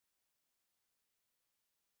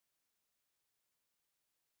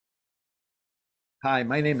Hi,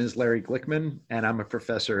 my name is Larry Glickman, and I'm a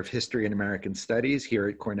professor of history and American studies here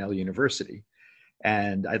at Cornell University.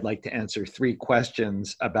 And I'd like to answer three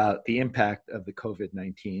questions about the impact of the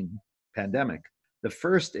COVID-19 pandemic. The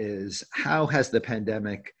first is, how has the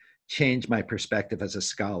pandemic changed my perspective as a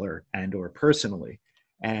scholar and or personally?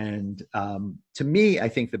 And to me, I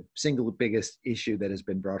think the single biggest issue that has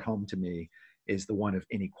been brought home to me is the one of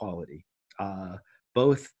inequality.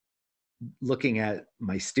 Both looking at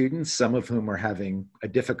my students, some of whom are having a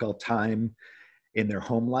difficult time in their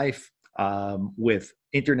home life with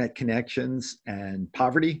internet connections and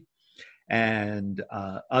poverty, and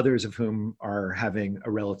others of whom are having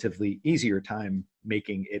a relatively easier time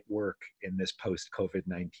making it work in this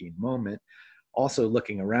post-COVID-19 moment. Also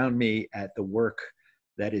looking around me at the work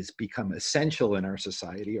that has become essential in our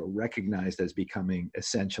society or recognized as becoming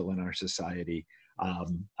essential in our society.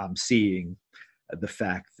 I'm seeing the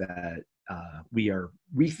fact that we are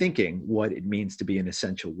rethinking what it means to be an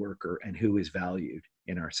essential worker and who is valued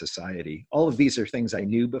in our society. All of these are things I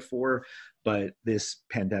knew before, but this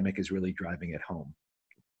pandemic is really driving it home.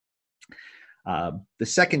 The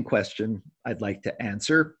second question I'd like to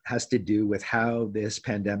answer has to do with how this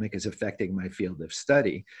pandemic is affecting my field of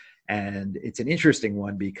study. And it's an interesting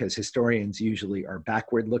one because historians usually are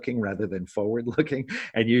backward looking rather than forward looking.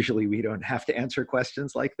 And usually we don't have to answer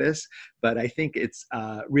questions like this. But I think it's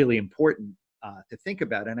really important to think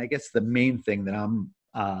about. And I guess the main thing that I'm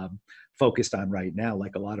focused on right now,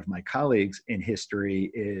 like a lot of my colleagues in history,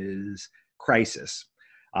 is crisis.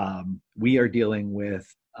 We are dealing with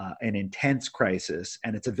an intense crisis,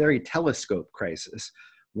 and it's a very telescope crisis.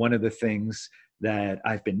 One of the things that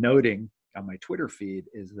I've been noting on my Twitter feed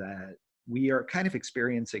is that we are kind of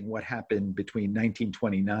experiencing what happened between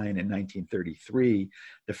 1929 and 1933.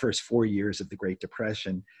 The first 4 years of the Great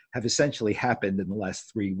Depression have essentially happened in the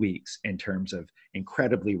last 3 weeks in terms of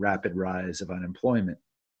incredibly rapid rise of unemployment.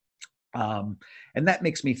 And that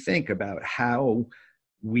makes me think about how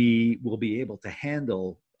we will be able to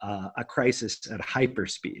handle a crisis at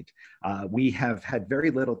hyperspeed. We have had very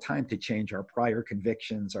little time to change our prior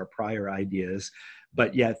convictions, our prior ideas,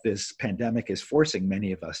 but yet this pandemic is forcing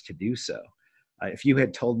many of us to do so. If you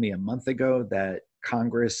had told me a month ago that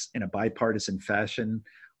Congress, in a bipartisan fashion,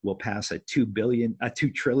 will pass a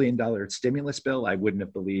 $2 trillion stimulus bill, I wouldn't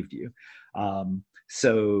have believed you.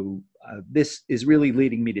 This is really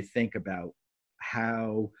leading me to think about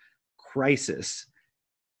how crisis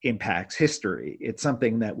impacts history. It's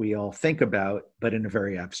something that we all think about, but in a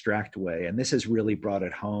very abstract way. And this has really brought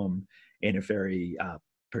it home in a very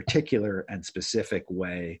particular and specific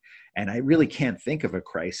way. And I really can't think of a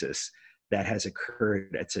crisis that has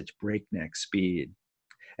occurred at such breakneck speed.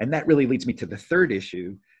 And that really leads me to the third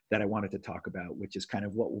issue that I wanted to talk about, which is kind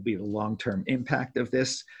of what will be the long-term impact of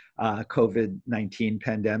this COVID-19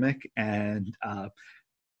 pandemic. And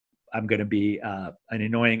I'm going to be an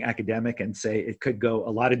annoying academic and say it could go a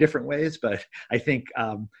lot of different ways, but I think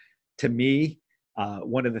to me,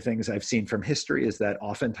 one of the things I've seen from history is that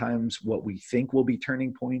oftentimes what we think will be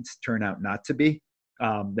turning points turn out not to be.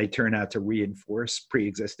 They turn out to reinforce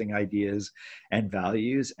pre-existing ideas and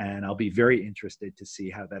values, and I'll be very interested to see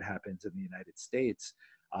how that happens in the United States,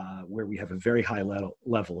 where we have a very high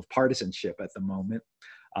level of partisanship at the moment.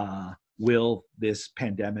 Will this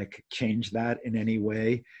pandemic change that in any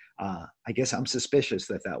way? I guess I'm suspicious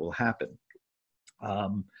that that will happen.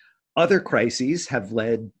 Other crises have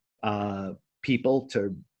led people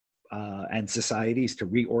to and societies to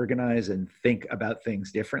reorganize and think about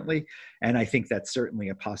things differently. And I think that's certainly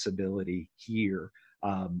a possibility here.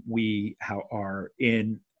 We are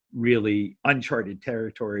in really uncharted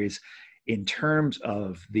territories in terms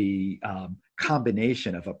of the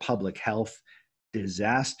combination of a public health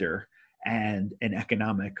disaster and an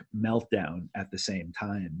economic meltdown at the same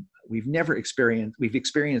time. We've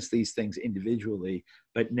experienced these things individually,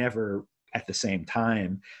 but never at the same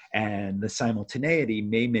time. And the simultaneity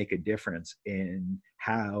may make a difference in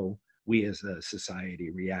how we as a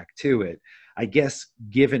society react to it. I guess,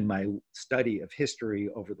 given my study of history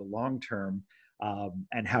over the long term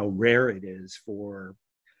and how rare it is for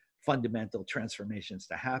fundamental transformations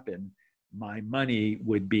to happen, my money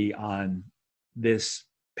would be on this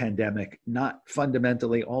pandemic not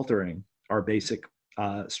fundamentally altering our basic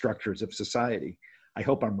structures of society. I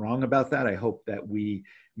hope I'm wrong about that. I hope that we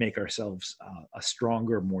make ourselves a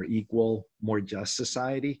stronger, more equal, more just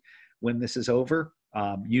society when this is over,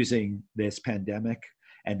 using this pandemic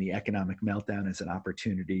and the economic meltdown as an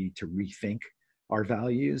opportunity to rethink our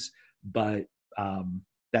values. But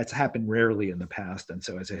that's happened rarely in the past. And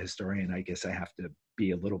so as a historian, I guess I have to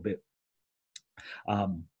be a little bit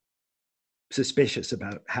suspicious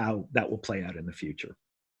about how that will play out in the future.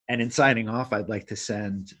 And in signing off, I'd like to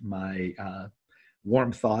send my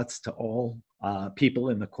warm thoughts to all people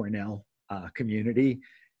in the Cornell community.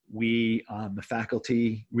 We on the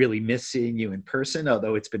faculty really miss seeing you in person,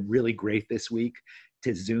 although it's been really great this week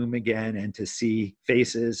to Zoom again and to see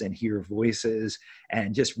faces and hear voices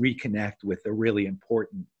and just reconnect with the really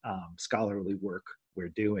important scholarly work we're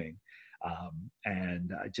doing.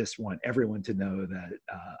 And I just want everyone to know that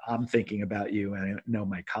I'm thinking about you, and I know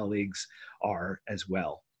my colleagues are as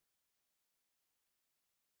well.